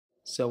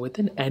So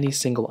within any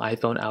single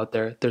iPhone out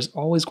there, there's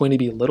always going to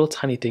be little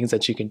tiny things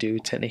that you can do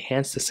to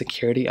enhance the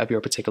security of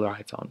your particular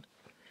iPhone.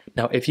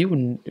 Now, if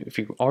you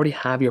already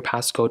have your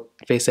passcode,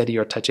 Face ID,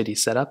 or Touch ID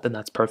set up, then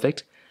that's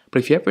perfect.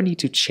 But if you ever need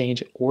to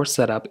change or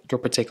set up your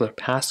particular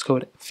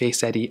passcode,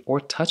 Face ID, or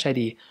Touch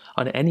ID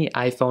on any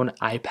iPhone,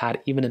 iPad,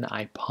 even an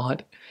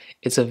iPod,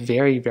 it's a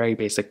very, very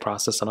basic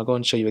process, and I'll go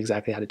and show you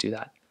exactly how to do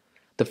that.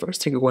 The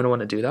first thing you're going to want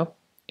to do, though,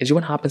 is you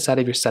want to hop inside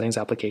of your settings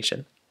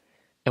application.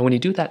 And when you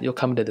do that, you'll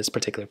come into this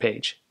particular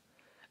page.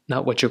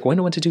 Now, what you're going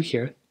to want to do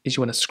here is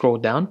you want to scroll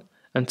down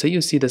until you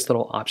see this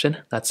little option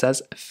that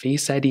says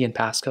Face ID and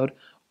Passcode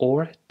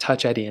or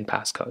Touch ID and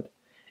Passcode.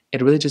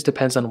 It really just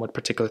depends on what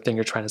particular thing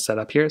you're trying to set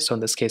up here. So in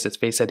this case, it's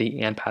Face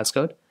ID and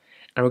Passcode.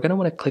 And we're going to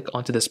want to click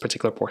onto this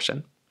particular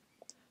portion.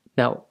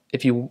 Now,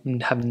 if you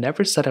have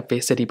never set up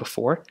Face ID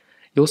before,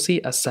 you'll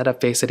see a Set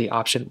up Face ID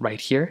option right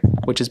here,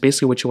 which is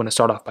basically what you want to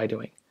start off by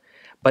doing.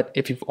 But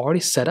if you've already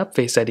set up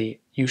Face ID,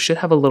 you should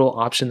have a little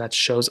option that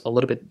shows a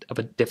little bit of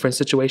a different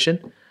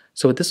situation.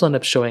 So what this will end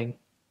up showing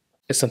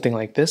is something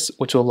like this,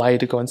 which will allow you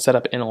to go and set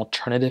up an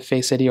alternative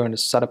Face ID or to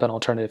set up an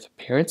alternative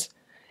appearance.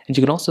 And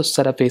you can also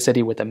set up Face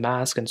ID with a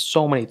mask and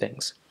so many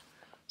things.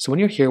 So when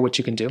you're here, what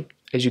you can do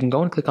is you can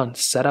go and click on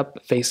Set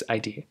up Face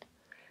ID.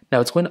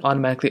 Now it's going to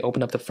automatically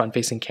open up the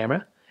front-facing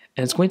camera,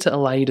 and it's going to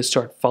allow you to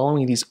start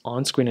following these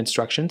on-screen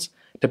instructions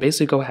to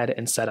basically go ahead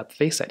and set up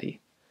Face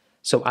ID.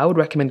 So I would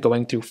recommend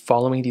going through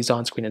following these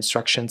on-screen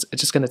instructions.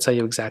 It's just going to tell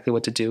you exactly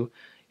what to do.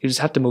 You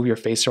just have to move your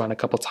face around a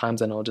couple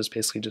times and it'll just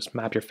basically just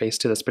map your face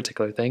to this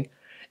particular thing.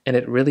 And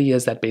it really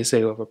is that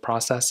basic of a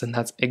process, and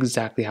that's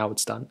exactly how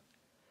it's done.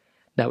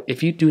 Now,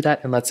 if you do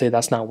that and let's say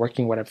that's not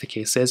working, whatever the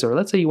case is, or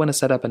let's say you want to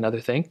set up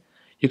another thing,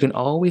 you can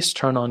always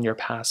turn on your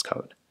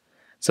passcode.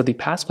 So the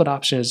passcode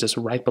option is just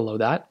right below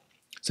that.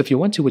 So if you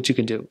want to, what you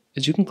can do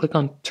is you can click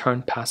on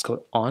Turn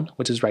Passcode On,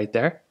 which is right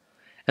there.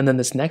 And then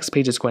this next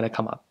page is going to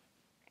come up.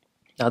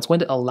 Now it's going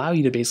to allow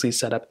you to basically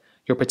set up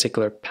your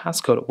particular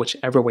passcode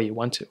whichever way you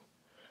want to.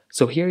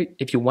 So here,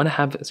 if you want to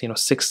have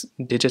 6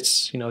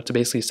 digits, to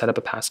basically set up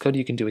a passcode,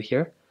 you can do it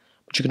here.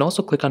 But you can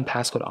also click on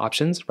passcode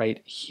options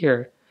right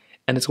here,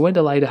 and it's going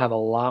to allow you to have a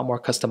lot more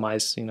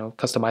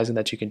customizing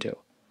that you can do.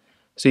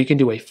 So you can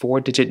do a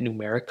 4-digit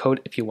numeric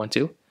code if you want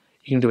to.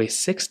 You can do a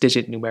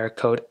 6-digit numeric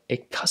code, a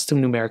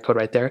custom numeric code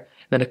right there,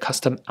 and then a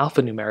custom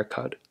alphanumeric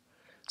code.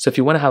 So if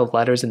you want to have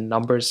letters and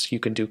numbers, you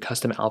can do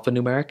custom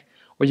alphanumeric,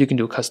 or you can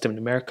do a custom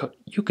numeric code.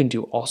 You can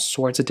do all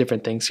sorts of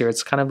different things here.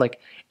 It's kind of like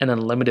an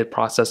unlimited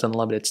process,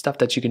 unlimited stuff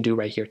that you can do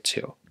right here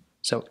too.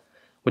 So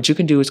what you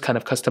can do is kind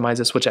of customize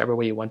this whichever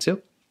way you want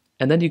to,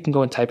 and then you can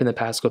go and type in the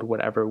passcode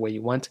whatever way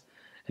you want,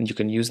 and you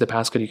can use the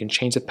passcode, you can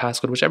change the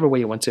passcode whichever way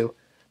you want to.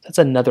 That's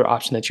another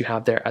option that you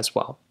have there as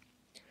well.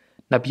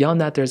 Now beyond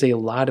that, there's a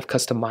lot of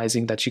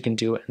customizing that you can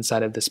do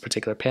inside of this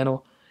particular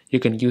panel. You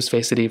can use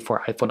Face ID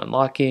for iPhone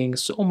unlocking,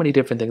 so many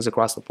different things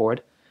across the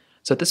board.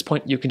 So at this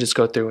point, you can just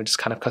go through and just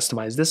kind of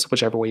customize this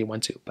whichever way you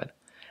want to. But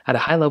at a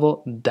high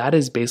level, that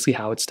is basically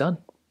how it's done.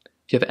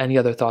 If you have any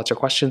other thoughts or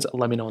questions,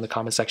 let me know in the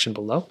comment section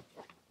below.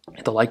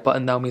 Hit the like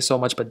button, that would mean so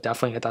much, but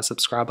definitely hit that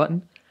subscribe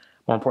button.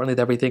 More importantly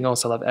than everything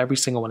else, I love every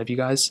single one of you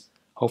guys.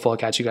 Hopefully I'll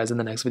catch you guys in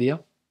the next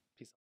video.